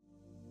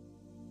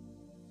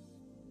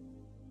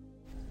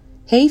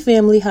Hey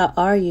family, how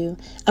are you?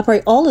 I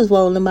pray all is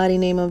well in the mighty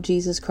name of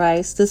Jesus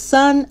Christ, the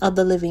Son of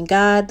the living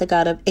God, the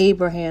God of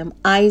Abraham,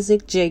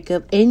 Isaac,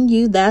 Jacob, and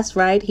you. That's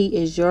right, he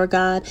is your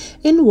God.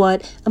 And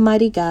what a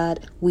mighty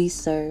God we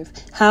serve.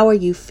 How are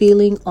you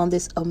feeling on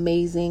this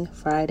amazing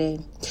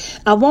Friday?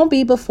 I won't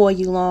be before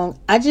you long.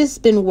 I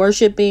just been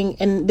worshiping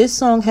and this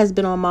song has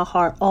been on my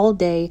heart all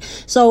day.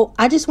 So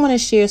I just want to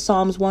share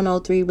Psalms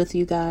 103 with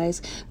you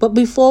guys. But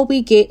before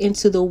we get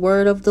into the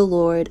word of the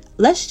Lord,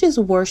 let's just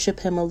worship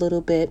him a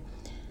little bit.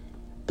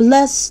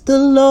 Bless the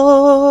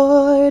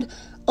Lord,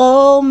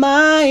 oh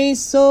my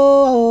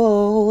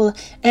soul,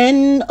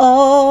 and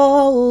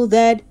all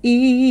that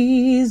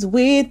is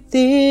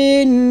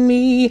within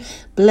me.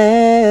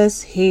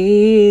 Bless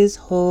his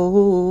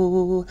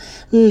holy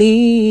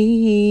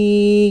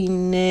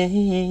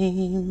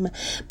name.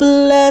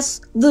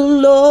 Bless the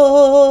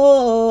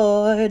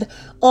Lord,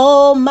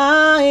 oh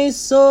my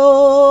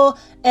soul,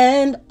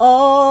 and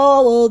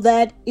all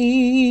that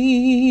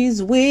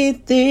is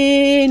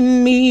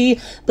within me.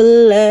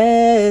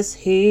 Bless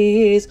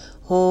his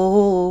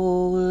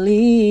holy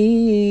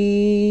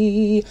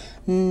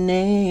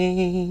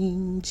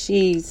name.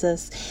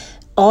 Jesus.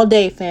 All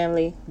day,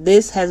 family.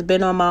 This has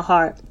been on my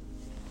heart.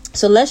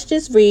 So let's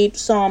just read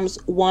Psalms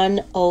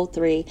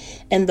 103.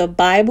 And the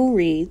Bible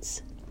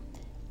reads,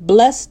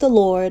 Bless the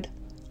Lord,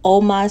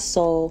 O my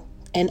soul,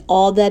 and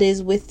all that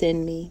is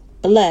within me.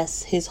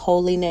 Bless his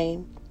holy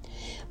name.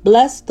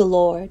 Bless the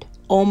Lord,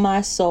 O my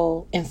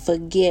soul, and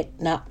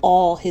forget not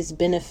all his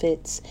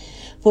benefits.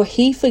 For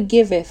he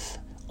forgiveth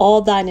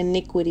all thine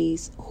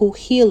iniquities, who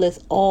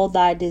healeth all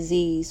thy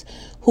disease,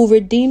 who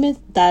redeemeth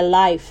thy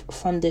life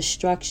from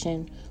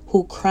destruction,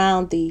 who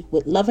crowned thee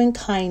with loving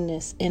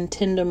kindness and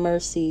tender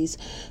mercies,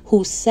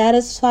 who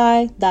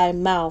satisfy thy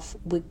mouth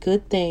with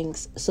good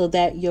things, so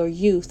that your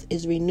youth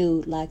is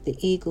renewed like the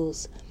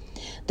eagles.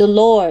 The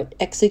Lord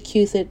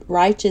executeth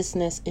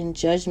righteousness and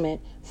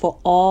judgment for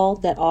all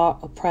that are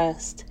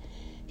oppressed.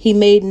 He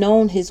made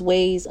known his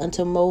ways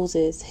unto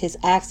Moses, his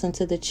acts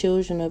unto the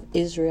children of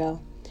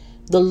Israel.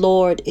 The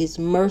Lord is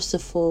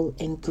merciful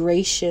and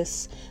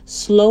gracious,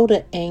 slow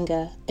to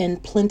anger,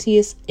 and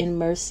plenteous in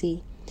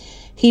mercy.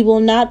 He will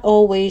not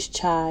always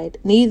chide,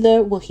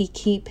 neither will he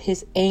keep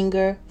his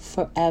anger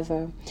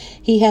forever.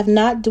 He hath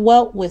not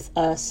dwelt with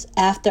us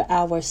after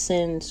our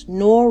sins,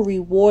 nor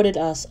rewarded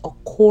us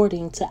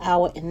according to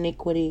our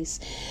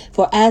iniquities.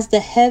 For as the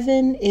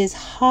heaven is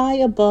high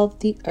above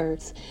the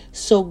earth,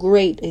 so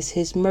great is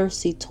his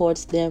mercy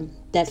towards them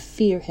that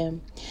fear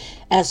him.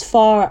 As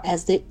far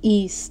as the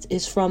east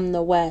is from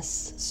the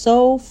west,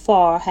 so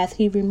far hath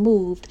he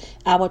removed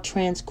our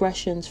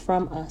transgressions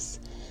from us.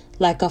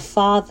 Like a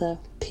father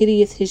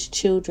pitieth his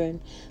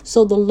children,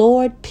 so the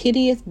Lord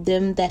pitieth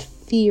them that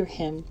fear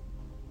him.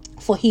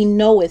 For he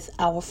knoweth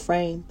our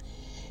frame.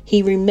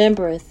 He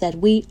remembereth that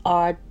we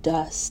are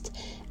dust.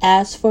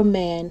 As for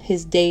man,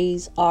 his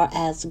days are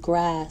as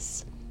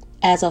grass.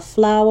 As a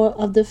flower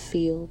of the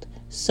field,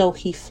 so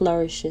he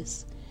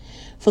flourishes.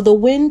 For the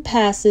wind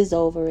passes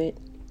over it,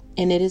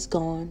 and it is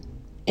gone,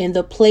 and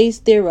the place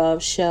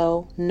thereof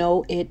shall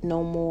know it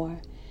no more.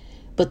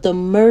 But the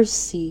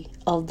mercy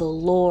of the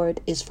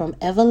Lord is from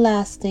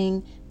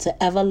everlasting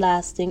to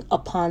everlasting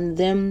upon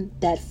them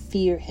that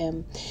fear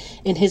him,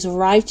 and his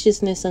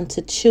righteousness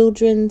unto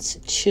children's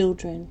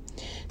children,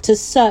 to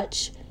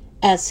such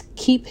as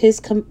keep his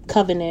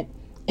covenant,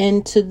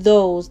 and to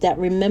those that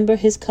remember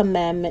his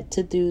commandment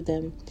to do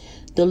them.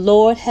 The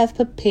Lord hath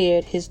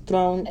prepared his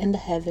throne in the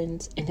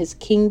heavens, and his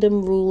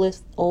kingdom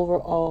ruleth over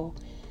all.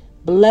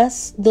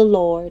 Bless the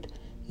Lord,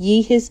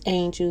 ye his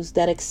angels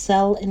that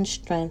excel in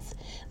strength,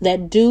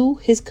 that do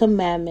his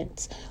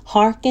commandments,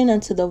 hearken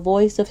unto the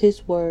voice of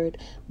his word.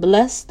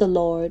 Bless the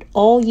Lord,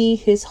 all ye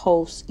his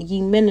hosts,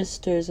 ye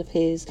ministers of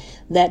his,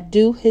 that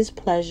do his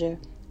pleasure.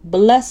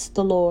 Bless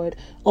the Lord,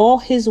 all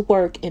his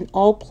work in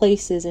all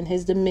places in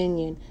his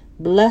dominion.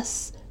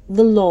 Bless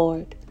the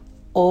Lord,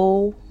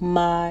 O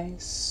my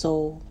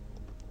soul.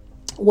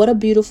 What a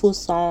beautiful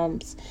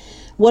Psalms.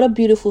 What a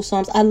beautiful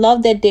Psalms. I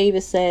love that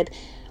David said,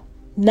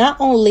 not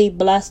only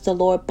bless the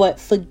Lord, but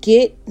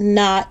forget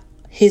not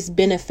his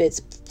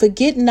benefits.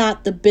 Forget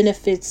not the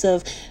benefits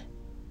of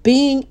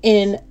being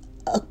in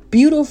a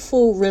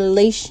beautiful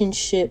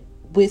relationship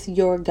with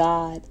your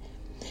God.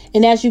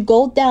 And as you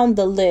go down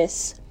the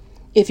list,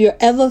 if you're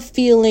ever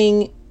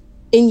feeling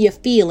in your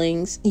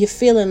feelings, you're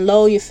feeling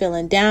low, you're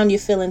feeling down, you're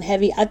feeling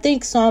heavy, I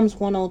think Psalms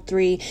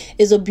 103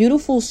 is a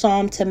beautiful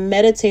psalm to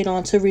meditate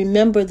on, to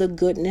remember the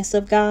goodness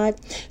of God,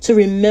 to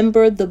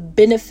remember the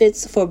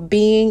benefits for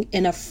being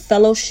in a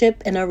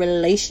fellowship, in a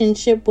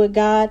relationship with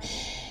God.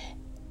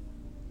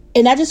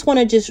 And I just want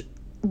to just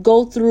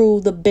go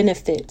through the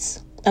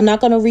benefits. I'm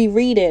not going to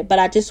reread it, but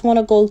I just want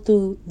to go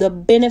through the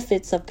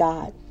benefits of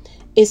God.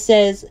 It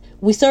says,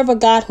 we serve a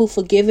God who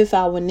forgiveth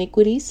our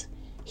iniquities.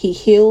 He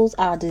heals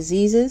our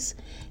diseases.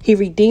 He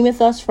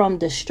redeemeth us from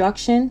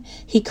destruction.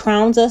 He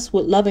crowns us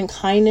with loving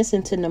kindness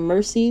and tender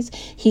mercies.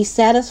 He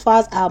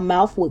satisfies our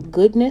mouth with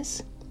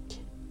goodness.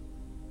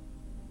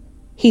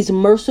 He's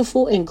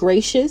merciful and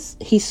gracious.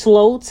 He's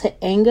slow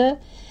to anger.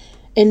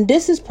 And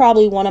this is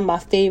probably one of my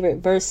favorite,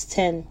 verse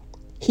 10.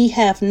 He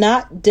hath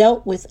not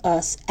dealt with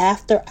us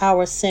after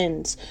our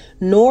sins,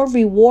 nor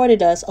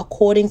rewarded us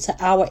according to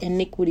our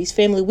iniquities.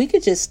 Family, we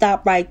could just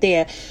stop right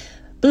there.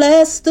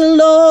 Bless the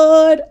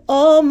Lord,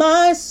 oh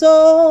my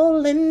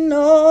soul, and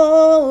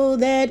all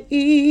that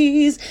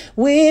is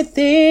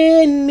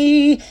within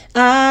me.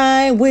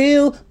 I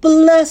will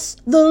bless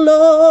the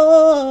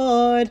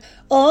Lord,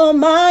 oh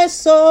my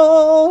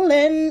soul,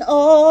 and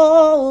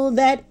all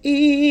that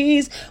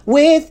is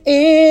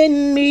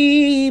within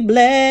me.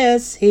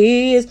 Bless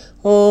his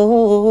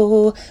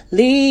holy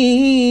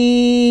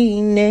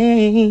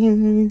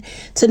name.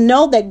 To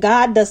know that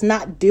God does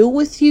not deal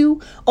with you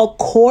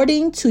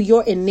according to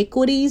your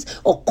iniquities,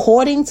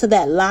 according to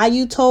that lie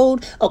you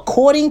told,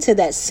 according to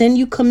that sin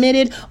you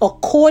committed,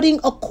 according.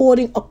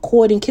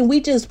 Can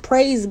we just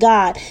praise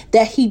God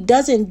that he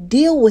doesn't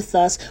deal with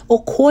us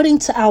according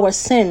to our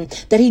sin,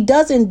 that he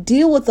doesn't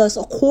deal with us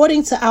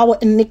according to our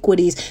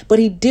iniquities, but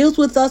he deals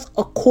with us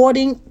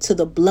according to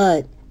the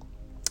blood.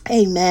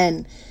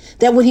 Amen.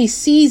 That when he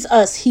sees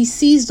us, he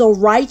sees the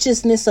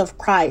righteousness of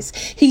Christ.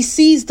 He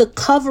sees the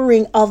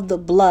covering of the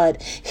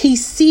blood. He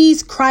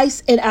sees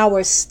Christ in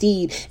our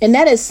stead. And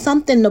that is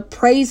something to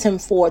praise him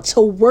for,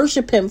 to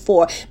worship him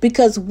for,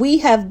 because we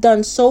have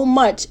done so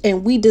much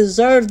and we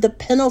deserve the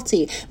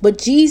penalty. But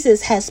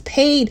Jesus has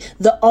paid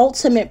the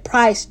ultimate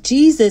price.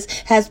 Jesus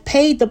has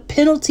paid the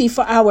penalty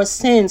for our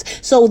sins.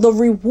 So the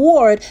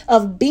reward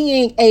of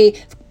being a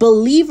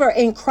believer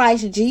in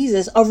Christ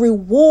Jesus, a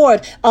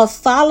reward of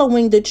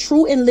following the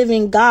true and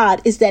living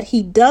God, is that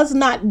he does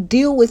not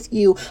deal with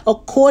you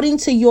according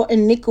to your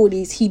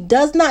iniquities. He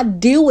does not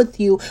deal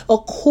with you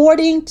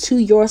according to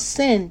your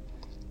sin.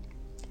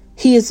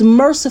 He is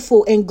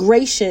merciful and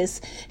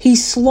gracious.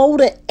 He's slow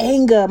to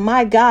anger.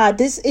 My God,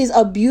 this is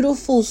a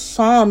beautiful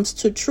Psalms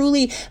to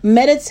truly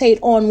meditate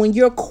on when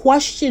you're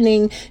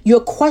questioning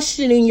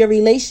your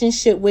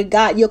relationship with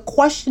God. You're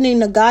questioning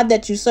the God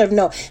that you serve.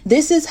 No,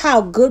 this is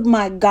how good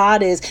my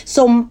God is.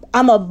 So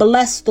I'm going to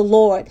bless the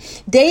Lord.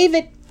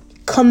 David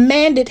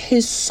commanded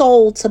his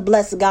soul to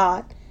bless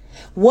God.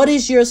 What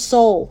is your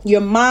soul?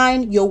 Your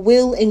mind, your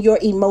will, and your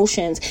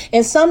emotions.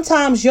 And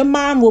sometimes your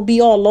mind will be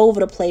all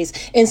over the place.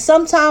 And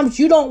sometimes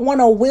you don't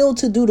want a will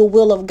to do the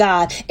will of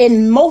God.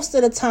 And most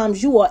of the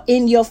times you are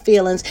in your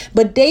feelings.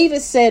 But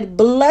David said,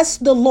 bless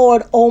the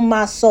Lord, O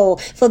my soul,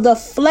 for the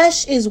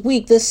flesh is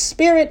weak. The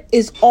spirit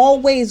is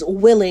always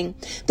willing.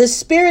 The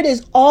spirit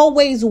is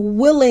always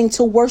willing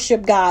to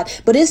worship God.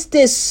 But it's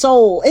this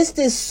soul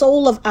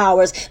of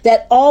ours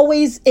that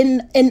always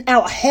in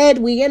our head,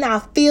 we in our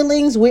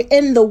feelings, we're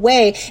in the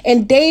way.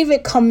 And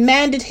David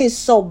commanded his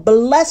soul,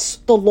 bless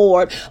the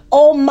Lord,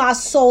 oh my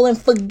soul, and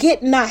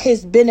forget not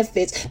his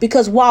benefits.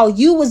 Because while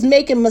you was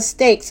making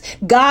mistakes,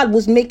 God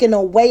was making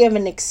a way of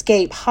an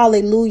escape.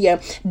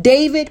 Hallelujah.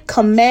 David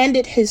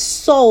commanded his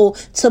soul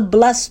to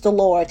bless the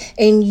Lord.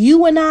 And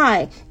you and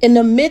I, in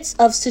the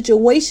midst of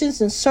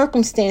situations and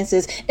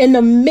circumstances, in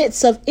the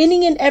midst of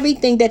any and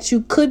everything that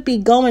you could be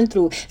going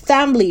through,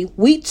 family,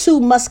 we too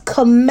must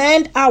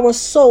command our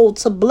soul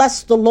to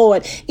bless the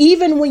Lord,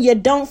 even when you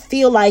don't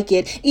feel like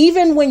it,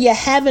 even when you're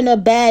having a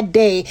bad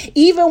day,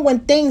 even when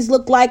things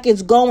look like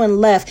it's going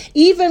left,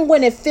 even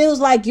when it feels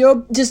like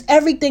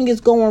everything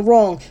is going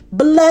wrong.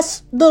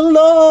 Bless the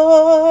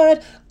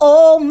Lord,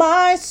 oh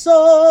my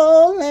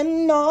soul,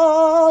 and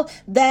all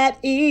that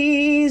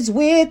is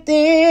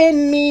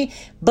within me.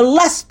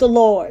 Bless the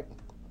Lord.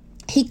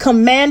 He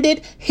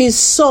commanded his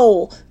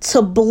soul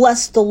to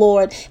bless the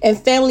Lord. And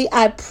family,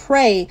 I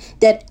pray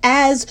that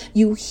as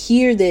you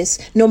hear this,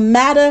 no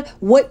matter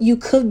what you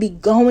could be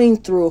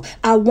going through,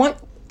 I want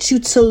you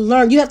to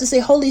learn. You have to say,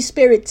 Holy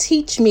Spirit,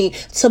 teach me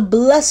to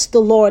bless the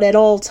Lord at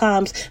all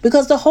times,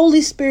 because the Holy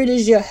Spirit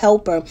is your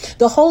helper.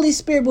 The Holy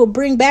Spirit will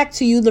bring back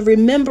to you the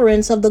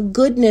remembrance of the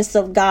goodness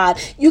of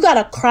God. You got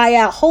to cry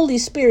out, Holy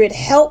Spirit,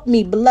 help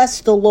me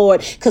bless the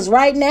Lord. Because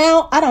right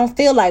now, I don't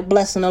feel like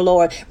blessing the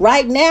Lord.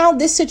 Right now,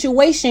 this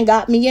situation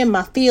got me in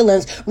my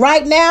feelings.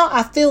 Right now,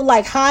 I feel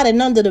like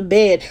hiding under the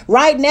bed.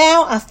 Right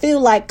now, I feel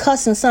like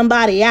cussing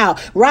somebody out.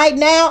 Right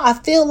now, I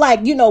feel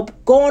like,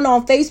 going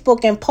on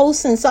Facebook and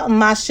posting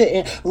something I shouldn't.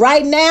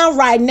 Right now,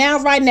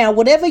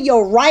 whatever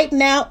your right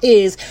now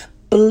is,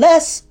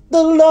 bless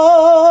the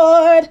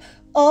Lord,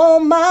 oh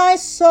my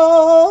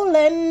soul,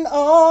 and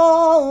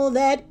all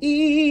that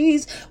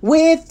is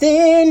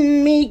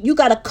within me. You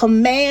got to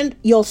command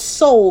your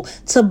soul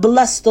to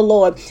bless the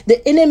Lord.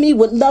 The enemy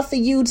would love for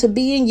you to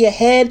be in your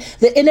head.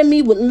 The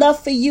enemy would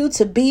love for you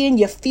to be in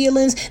your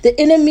feelings. The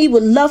enemy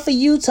would love for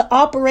you to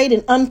operate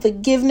in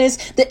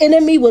unforgiveness. The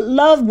enemy would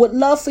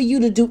love for you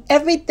to do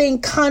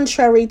everything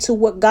contrary to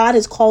what God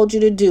has called you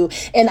to do.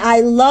 And I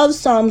love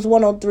Psalms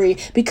 103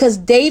 because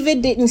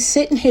David didn't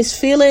sit in his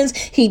feelings.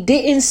 He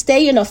didn't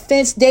stay in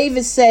offense.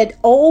 David said,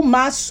 oh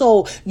my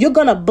soul, you're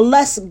going to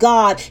bless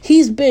God.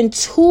 He's been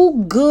too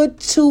too good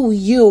to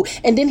you.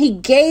 And then he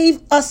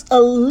gave us a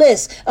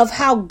list of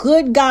how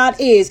good God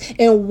is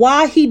and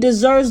why he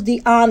deserves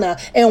the honor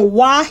and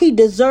why he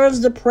deserves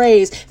the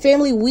praise.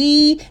 Family,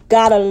 we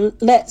gotta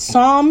let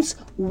Psalms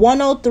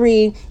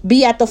 103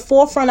 be at the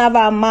forefront of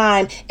our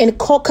mind, and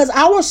because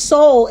our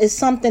soul is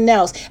something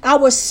else.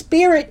 Our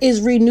spirit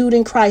is renewed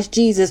in Christ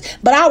Jesus,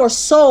 but our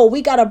soul,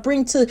 we gotta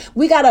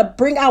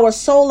bring our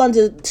soul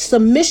under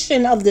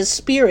submission of the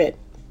spirit.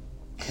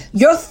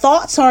 Your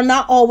thoughts are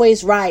not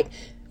always right.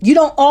 You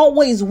don't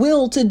always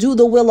will to do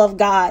the will of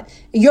God.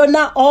 You're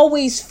not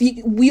always,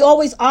 we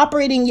always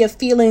operate in your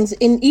feelings.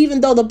 And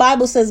even though the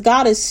Bible says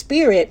God is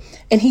spirit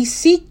and he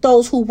seeks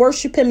those who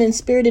worship him in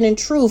spirit and in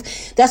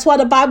truth. That's why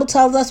the Bible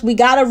tells us we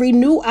got to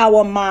renew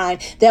our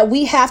mind, that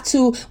we have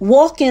to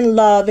walk in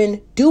love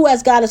and do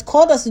as God has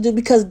called us to do,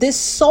 because this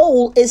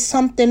soul is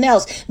something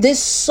else.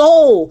 This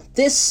soul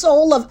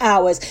of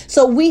ours.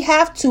 So we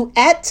have to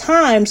at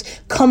times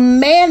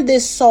command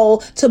this soul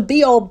to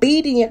be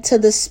obedient to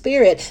the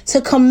spirit, to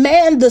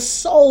command the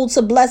soul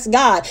to bless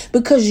God,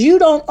 because you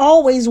don't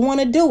always want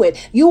to do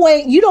it.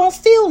 You don't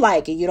feel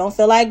like it. You don't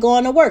feel like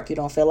going to work. You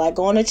don't feel like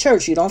going to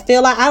church. You don't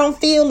feel like, I don't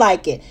feel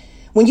like it.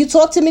 When you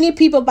talk to many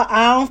people, but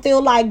I don't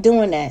feel like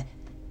doing that.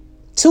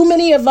 Too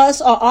many of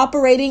us are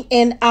operating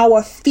in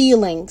our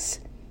feelings.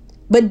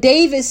 But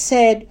David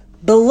said,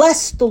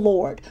 bless the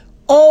Lord,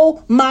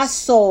 oh my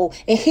soul.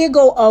 And here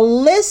go a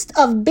list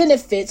of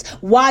benefits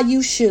why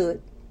you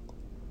should.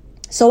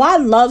 So I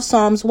love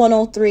Psalms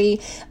 103.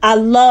 I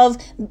love,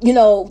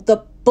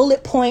 the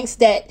bullet points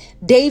that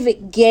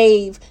David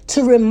gave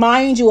to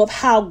remind you of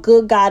how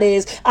good God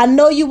is. I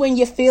know you in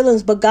your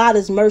feelings, but God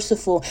is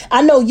merciful.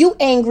 I know you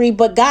angry,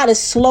 but God is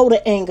slow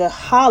to anger.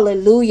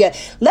 Hallelujah.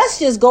 Let's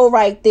just go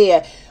right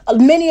there.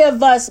 Many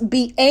of us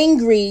be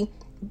angry,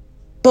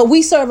 but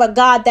we serve a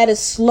God that is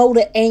slow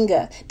to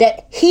anger,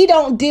 that he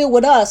don't deal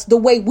with us the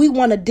way we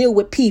want to deal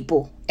with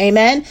people.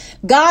 Amen.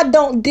 God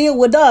don't deal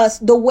with us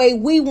the way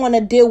we want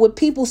to deal with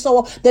people.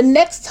 So the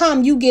next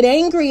time you get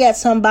angry at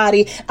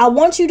somebody, I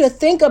want you to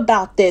think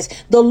about this.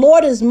 The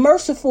Lord is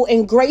merciful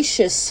and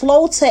gracious,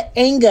 slow to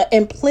anger,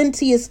 and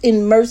plenteous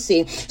in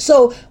mercy.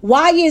 So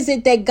why is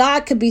it that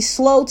God could be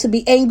slow to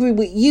be angry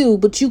with you,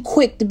 but you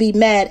quick to be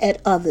mad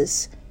at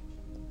others?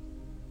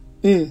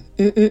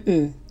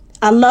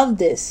 I love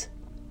this.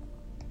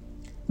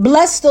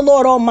 Bless the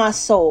Lord, oh my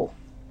soul.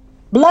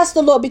 Bless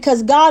the Lord,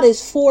 because God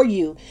is for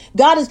you.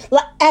 God is,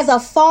 as a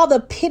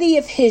father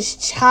pitieth his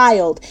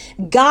child,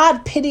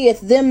 God pitieth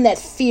them that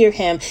fear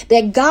him.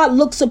 That God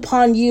looks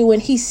upon you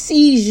and he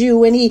sees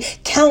you and he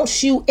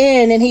counts you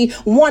in and he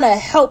want to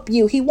help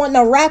you. He want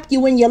to wrap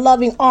you in your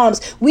loving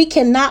arms. We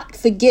cannot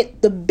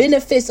forget the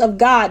benefits of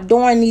God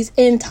during these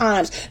end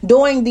times,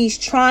 during these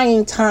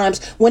trying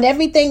times, when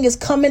everything is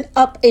coming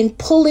up and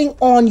pulling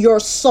on your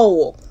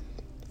soul.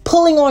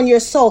 Pulling on your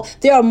soul.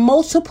 There are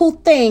multiple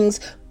things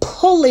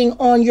pulling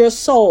on your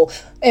soul.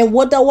 And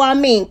what do I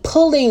mean?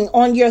 Pulling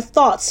on your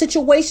thoughts,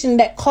 situation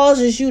that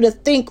causes you to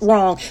think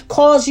wrong,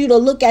 cause you to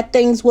look at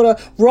things with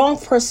a wrong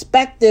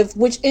perspective,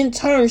 which in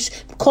turn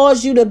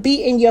cause you to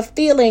be in your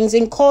feelings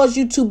and cause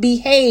you to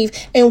behave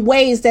in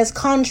ways that's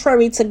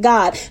contrary to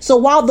God. So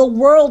while the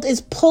world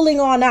is pulling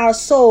on our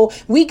soul,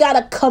 we got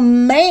to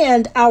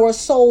command our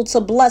soul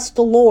to bless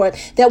the Lord,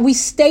 that we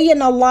stay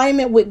in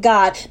alignment with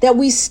God, that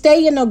we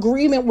stay in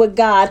agreement with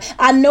God.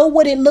 I know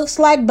what it looks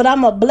like, but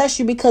I'm going to bless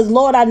you because,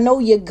 Lord, I know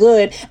you're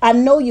good. I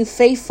know you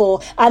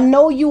faithful. I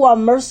know you are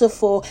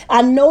merciful.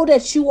 I know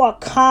that you are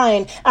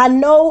kind. I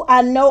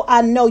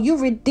know you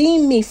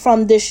redeem me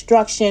from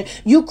destruction.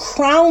 You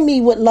crown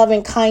me with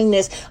loving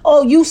kindness.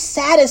 Oh, you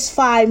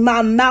satisfy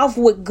my mouth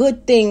with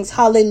good things.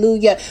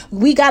 Hallelujah.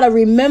 We got to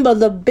remember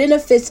the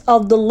benefits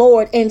of the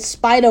Lord in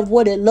spite of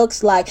what it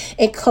looks like,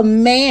 and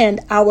command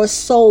our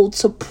soul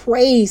to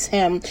praise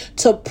him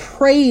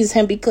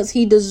because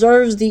he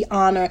deserves the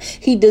honor.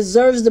 He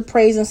deserves the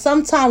praise. And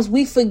sometimes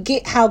we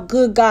forget how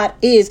good God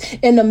is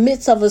in the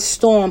midst of a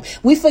storm.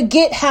 We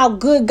forget how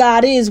good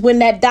God is when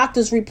that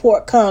doctor's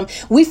report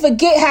comes. We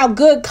forget how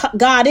good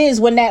God is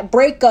when that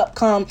breakup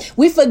comes.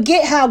 We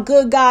forget how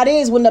good God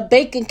is when the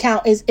bank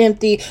account is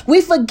empty.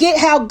 We forget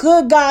how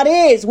good God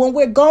is when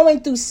we're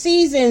going through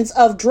seasons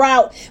of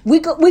drought. We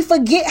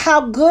forget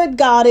how good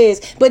God is.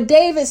 But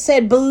David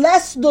said,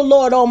 bless the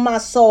Lord, oh my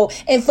soul,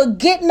 and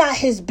forget not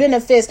his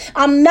benefits.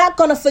 I'm not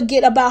going to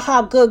forget about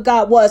how good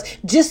God was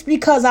just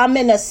because I'm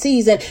in a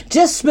season,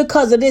 just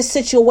because of this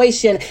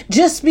situation,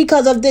 just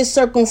because of this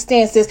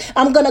circumstances.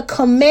 I'm going to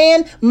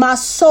command my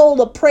soul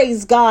to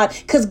praise God,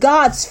 because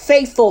God's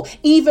faithful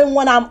even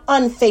when I'm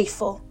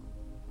unfaithful.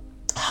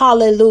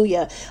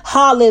 Hallelujah.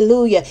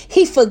 Hallelujah.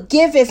 He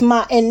forgiveth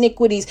my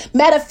iniquities.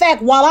 Matter of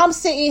fact, while I'm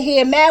sitting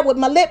here mad with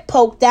my lip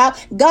poked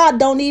out, God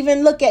don't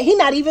even He's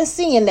not even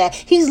seeing that.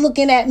 He's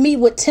looking at me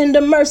with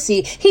tender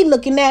mercy. He's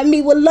looking at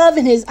me with love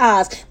in his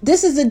eyes.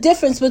 This is the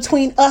difference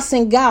between us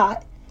and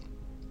God.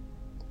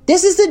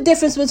 This is the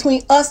difference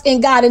between us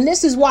and God. And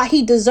this is why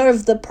he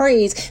deserves the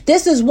praise.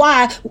 This is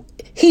why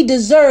he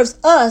deserves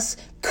us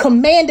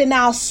commanding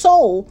our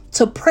soul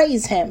to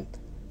praise him.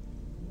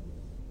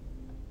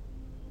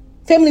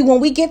 Family, when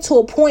we get to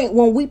a point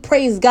when we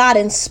praise God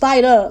in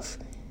spite of,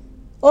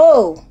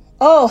 oh,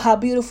 how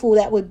beautiful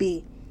that would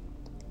be.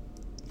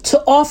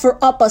 To offer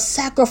up a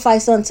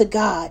sacrifice unto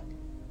God.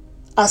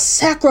 A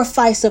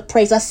sacrifice of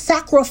praise, a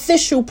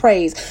sacrificial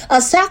praise.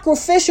 A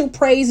sacrificial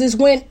praise is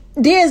when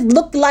theirs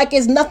look like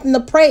it's nothing to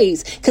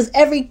praise because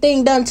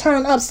everything done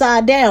turned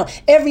upside down.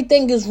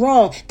 Everything is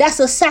wrong. That's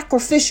a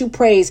sacrificial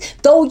praise.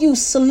 Though you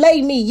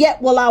slay me,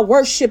 yet will I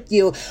worship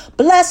you.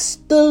 Bless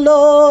the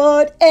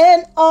Lord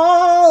and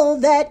all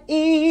that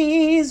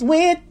is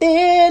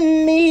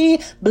within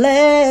me.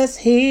 Bless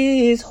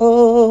his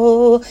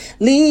holy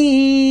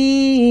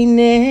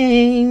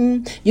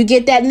name. You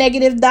get that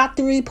negative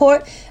doctor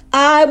report?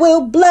 I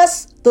will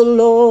bless the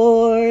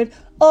Lord,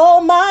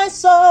 oh my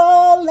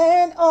soul,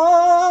 and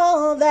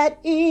all that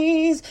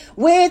is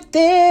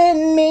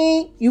within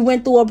me. You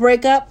went through a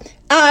breakup?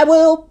 I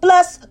will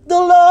bless the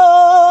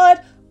Lord,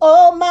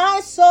 oh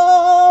my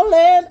soul,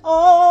 and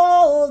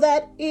all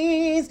that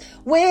is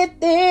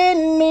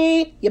within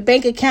me. Your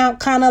bank account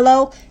kind of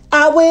low?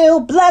 I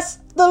will bless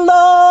the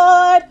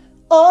Lord,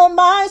 oh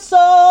my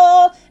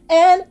soul,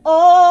 and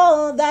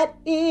all that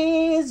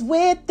is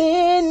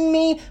within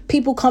me.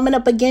 People coming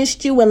up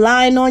against you and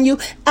lying on you.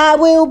 I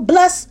will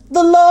bless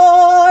the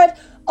Lord,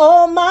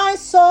 oh my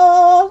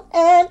soul,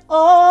 and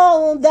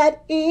all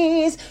that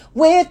is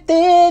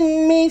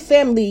within me.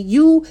 Family,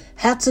 you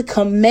have to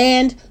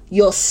command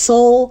your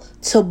soul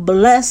to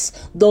bless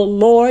the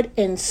Lord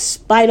in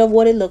spite of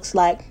what it looks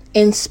like.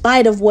 In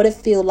spite of what it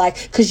feels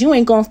like. Because you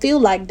ain't going to feel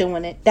like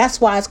doing it.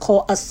 That's why it's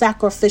called a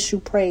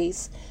sacrificial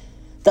praise.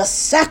 The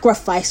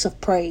sacrifice of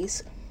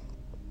praise.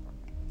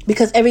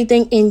 Because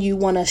everything in you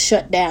want to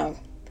shut down.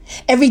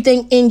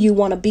 Everything in you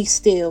want to be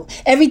still.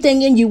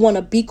 Everything in you want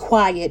to be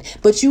quiet.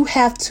 But you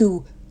have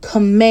to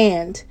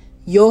command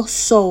your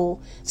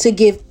soul to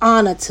give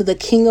honor to the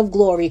King of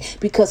Glory,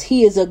 because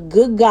he is a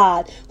good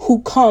God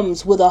who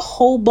comes with a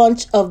whole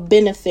bunch of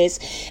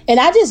benefits. And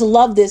I just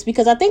love this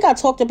because I think I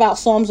talked about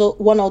Psalms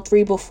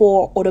 103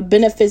 before, or the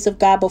benefits of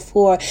God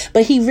before,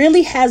 but he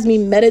really has me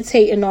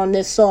meditating on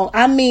this song.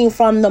 I mean,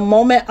 from the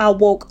moment I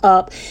woke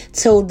up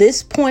till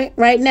this point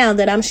right now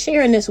that I'm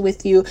sharing this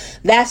with you,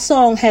 that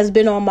song has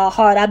been on my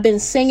heart. I've been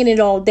singing it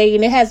all day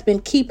and it has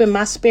been keeping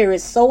my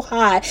spirits so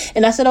high.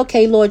 And I said,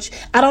 okay, Lord,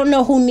 I don't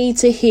know who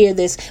needs to hear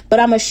this, but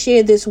I'm going to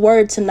share this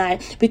word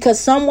tonight because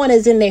someone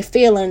is in their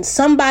feelings.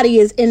 Somebody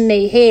is in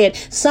their head.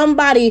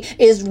 Somebody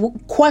is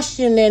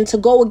questioning to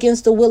go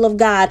against the will of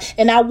God.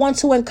 And I want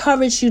to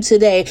encourage you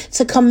today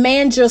to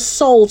command your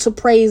soul to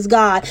praise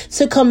God,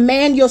 to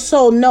command your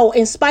soul. No,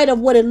 in spite of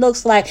what it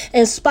looks like,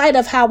 in spite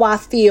of how I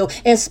feel,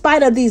 in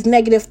spite of these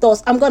negative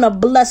thoughts, I'm going to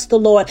bless the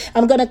Lord.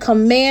 I'm going to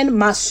command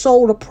my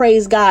soul to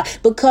praise God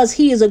because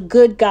he is a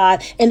good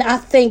God. And I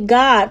thank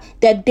God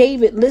that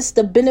David lists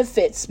the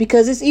benefits,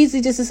 because it's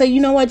easy just to say, you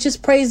know what,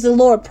 just praise the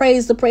Lord,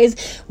 praise the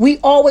praise. We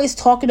always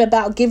talking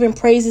about giving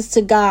praises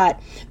to God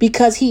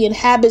because he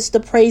inhabits the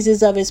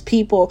praises of his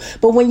people.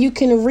 But when you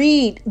can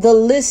read the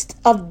list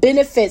of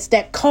benefits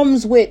that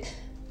comes with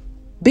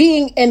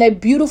being in a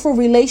beautiful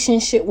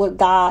relationship with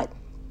God,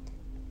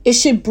 it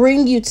should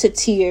bring you to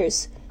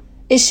tears.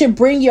 It should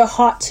bring your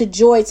heart to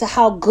joy to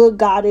how good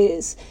God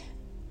is.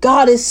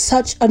 God is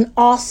such an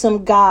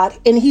awesome God,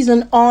 and he's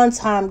an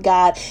on-time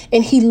God,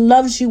 and he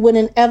loves you with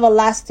an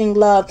everlasting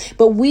love.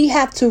 But we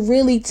have to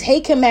really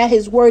take him at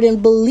his word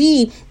and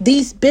believe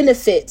these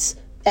benefits.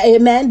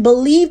 Amen.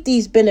 Believe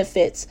these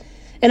benefits.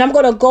 And I'm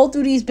going to go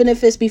through these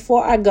benefits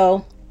before I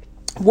go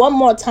one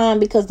more time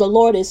because the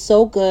Lord is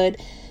so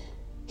good.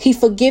 He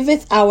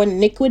forgiveth our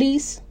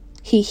iniquities.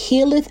 He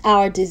healeth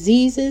our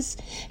diseases.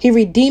 He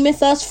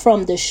redeemeth us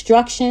from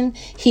destruction.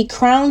 He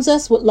crowns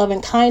us with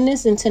loving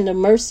kindness and tender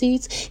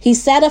mercies. He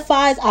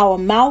satisfies our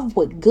mouth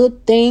with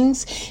good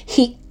things.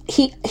 He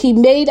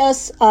made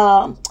us,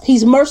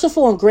 he's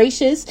merciful and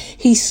gracious.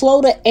 He's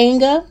slow to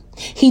anger.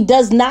 He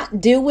does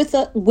not deal with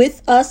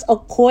us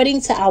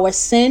according to our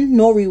sin,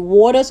 nor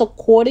reward us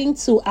according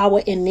to our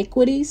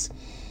iniquities.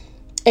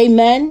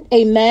 Amen.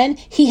 Amen.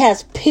 He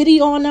has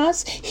pity on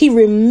us. He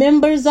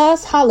remembers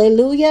us.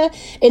 Hallelujah.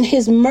 And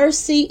his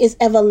mercy is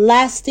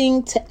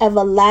everlasting to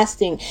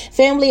everlasting.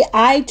 Family,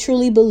 I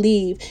truly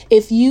believe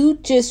if you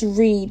just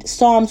read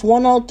Psalms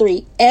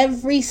 103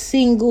 every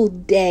single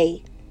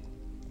day,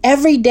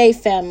 every day,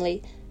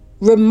 family,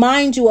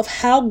 remind you of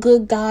how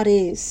good God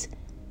is.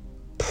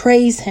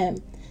 Praise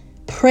him.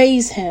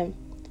 Praise him.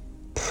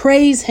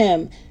 Praise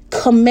him.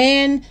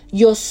 Command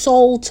your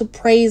soul to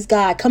praise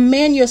God.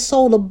 Command your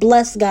soul to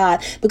bless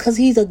God because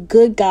he's a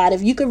good God.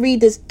 If you could read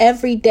this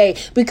every day,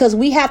 because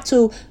we have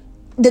to,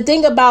 the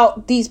thing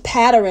about these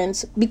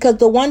patterns, because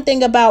the one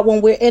thing about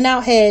when we're in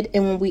our head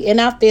and when we're in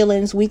our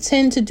feelings, we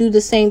tend to do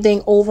the same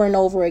thing over and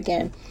over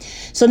again.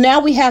 So now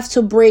we have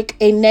to break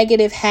a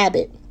negative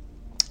habit.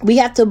 We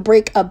have to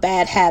break a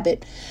bad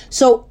habit.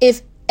 So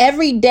if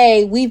every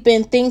day we've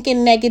been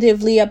thinking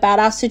negatively about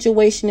our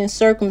situation and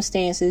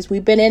circumstances,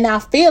 we've been in our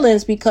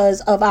feelings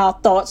because of our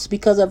thoughts,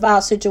 because of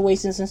our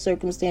situations and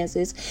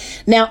circumstances.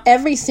 Now,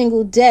 every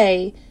single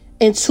day,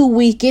 until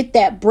we get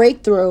that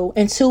breakthrough,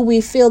 until we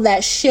feel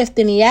that shift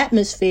in the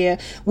atmosphere.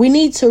 We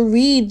need to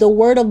read the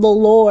word of the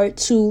Lord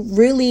to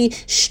really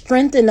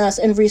strengthen us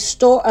and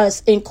restore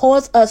us and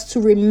cause us to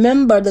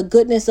remember the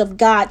goodness of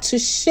God, to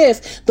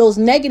shift those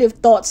negative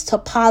thoughts to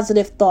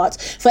positive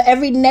thoughts. For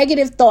every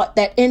negative thought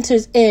that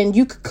enters in,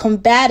 you can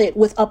combat it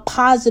with a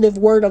positive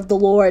word of the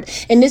Lord.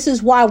 And this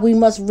is why we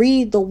must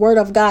read the word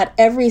of God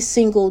every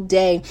single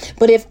day.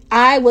 But if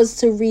I was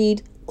to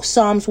read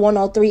Psalms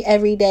 103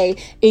 every day,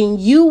 and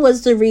you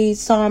was to read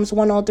Psalms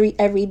 103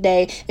 every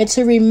day, and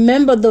to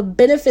remember the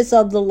benefits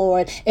of the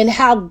Lord and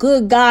how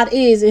good God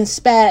is in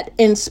spite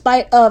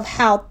of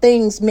how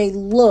things may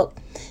look,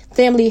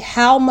 family,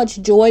 how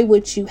much joy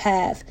would you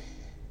have?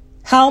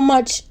 How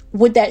much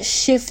would that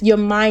shift your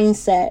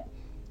mindset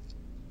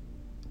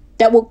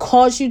that will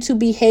cause you to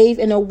behave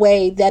in a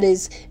way that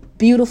is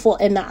beautiful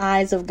in the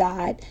eyes of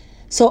God?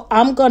 So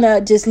I'm going to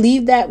just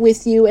leave that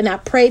with you. And I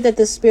pray that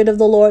the Spirit of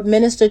the Lord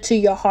minister to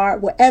your heart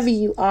wherever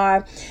you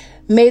are.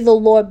 May the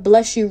Lord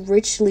bless you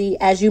richly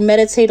as you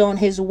meditate on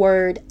his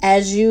word,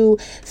 as you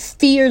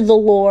fear the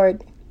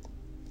Lord,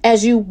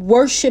 as you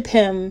worship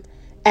him,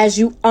 as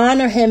you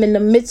honor him in the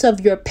midst of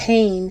your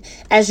pain,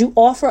 as you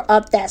offer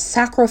up that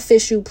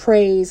sacrificial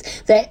praise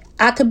that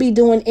I could be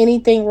doing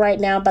anything right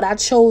now, but I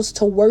chose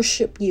to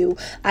worship you.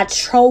 I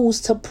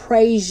chose to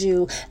praise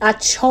you. I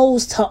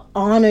chose to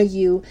honor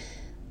you.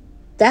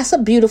 That's a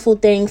beautiful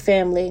thing,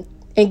 family.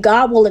 And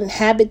God will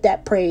inhabit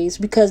that praise,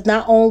 because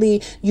not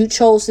only you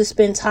chose to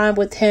spend time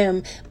with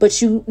him,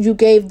 but you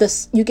gave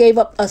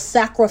up a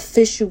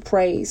sacrificial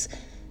praise.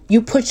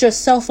 You put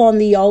yourself on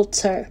the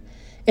altar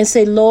and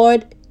say,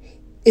 Lord,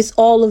 it's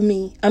all of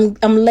me. I'm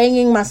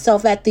laying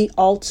myself at the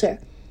altar.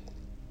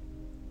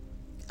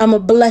 I'm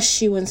going to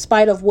bless you in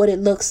spite of what it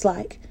looks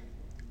like.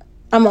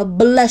 I'm going to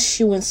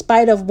bless you in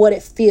spite of what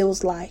it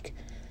feels like.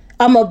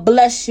 I'm going to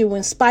bless you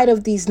in spite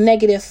of these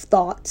negative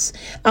thoughts.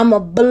 I'm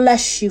going to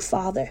bless you,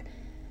 Father.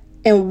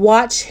 And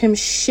watch him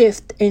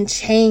shift and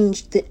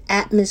change the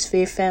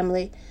atmosphere,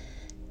 family.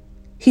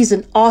 He's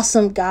an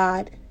awesome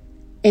God.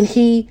 And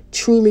he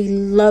truly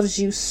loves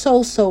you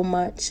so, so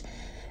much.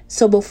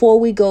 So before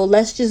we go,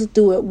 let's just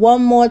do it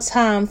one more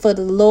time for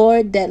the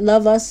Lord that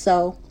love us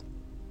so.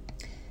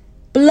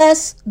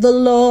 Bless the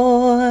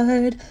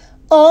Lord,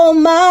 oh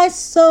my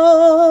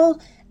soul,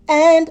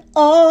 and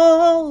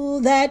all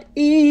that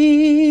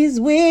is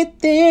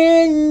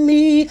within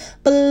me.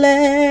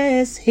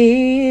 Bless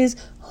his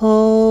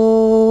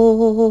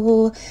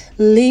holy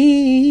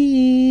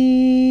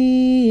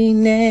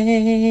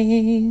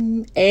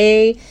name.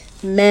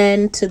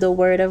 Amen to the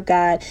word of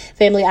God.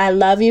 Family, I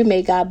love you.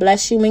 May God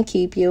bless you and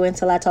keep you.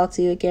 Until I talk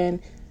to you again,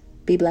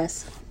 be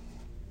blessed.